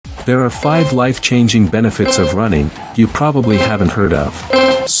There are 5 life-changing benefits of running you probably haven't heard of.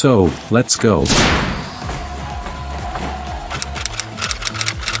 So, let's go.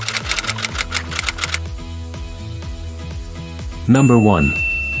 Number 1.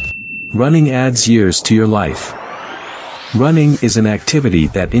 Running adds years to your life. Running is an activity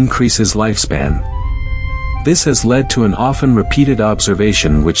that increases lifespan. This has led to an often repeated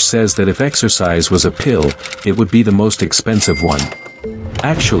observation which says that if exercise was a pill, it would be the most expensive one.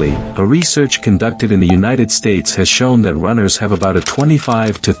 Actually, a research conducted in the United States has shown that runners have about a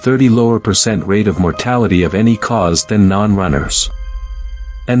 25 to 30% lower rate of mortality of any cause than non-runners.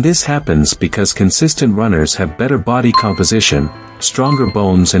 And this happens because consistent runners have better body composition, stronger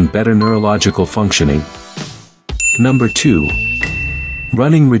bones and better neurological functioning. Number 2.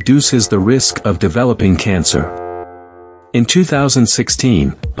 Running reduces the risk of developing cancer. In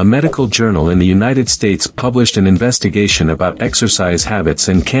 2016, a medical journal in the United States published an investigation about exercise habits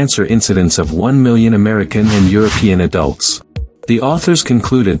and cancer incidence of 1 million American and European adults. The authors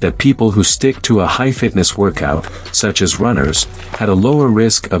concluded that people who stick to a high-fitness workout, such as runners, had a lower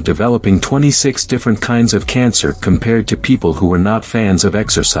risk of developing 26 different kinds of cancer compared to people who were not fans of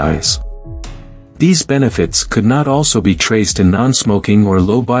exercise. These benefits could not also be traced in non-smoking or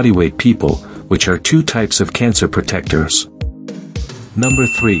low body weight people, which are 2 types of cancer protectors. Number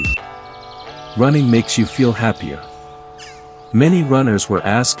 3. Running makes you feel happier. Many runners were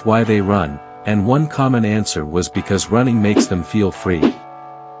asked why they run, and one common answer was because running makes them feel free.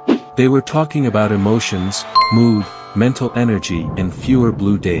 They were talking about emotions, mood, mental energy and fewer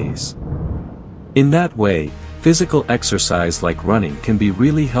blue days. In that way, physical exercise like running can be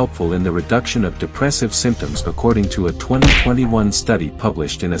really helpful in the reduction of depressive symptoms according to a 2021 study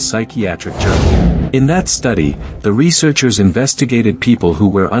published in a psychiatric journal. In that study, the researchers investigated people who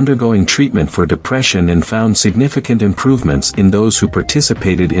were undergoing treatment for depression and found significant improvements in those who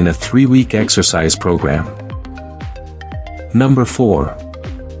participated in a 3-week exercise program. Number 4.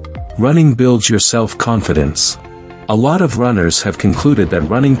 Running builds your self-confidence. A lot of runners have concluded that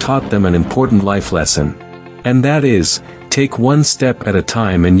running taught them an important life lesson. And that is, take one step at a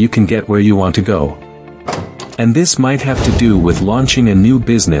time and you can get where you want to go. And this might have to do with launching a new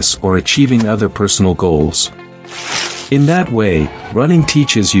business or achieving other personal goals. In that way, running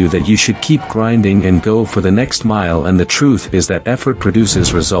teaches you that you should keep grinding and go for the next mile, and the truth is that effort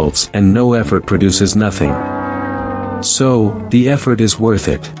produces results and no effort produces nothing. So, the effort is worth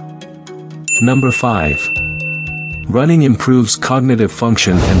it. Number 5. Running improves cognitive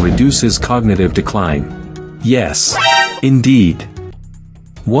function and reduces cognitive decline. Yes, indeed.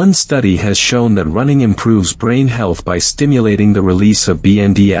 One study has shown that running improves brain health by stimulating the release of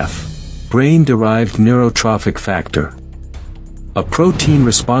BNDF, brain-derived neurotrophic factor, a protein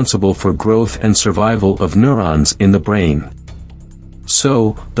responsible for growth and survival of neurons in the brain.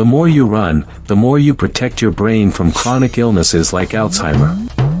 So, the more you run, the more you protect your brain from chronic illnesses like Alzheimer's.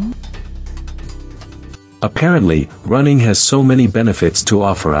 Apparently, running has so many benefits to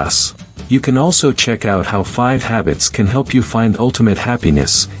offer us. You can also check out how 5 habits can help you find ultimate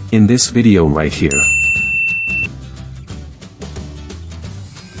happiness in this video right here.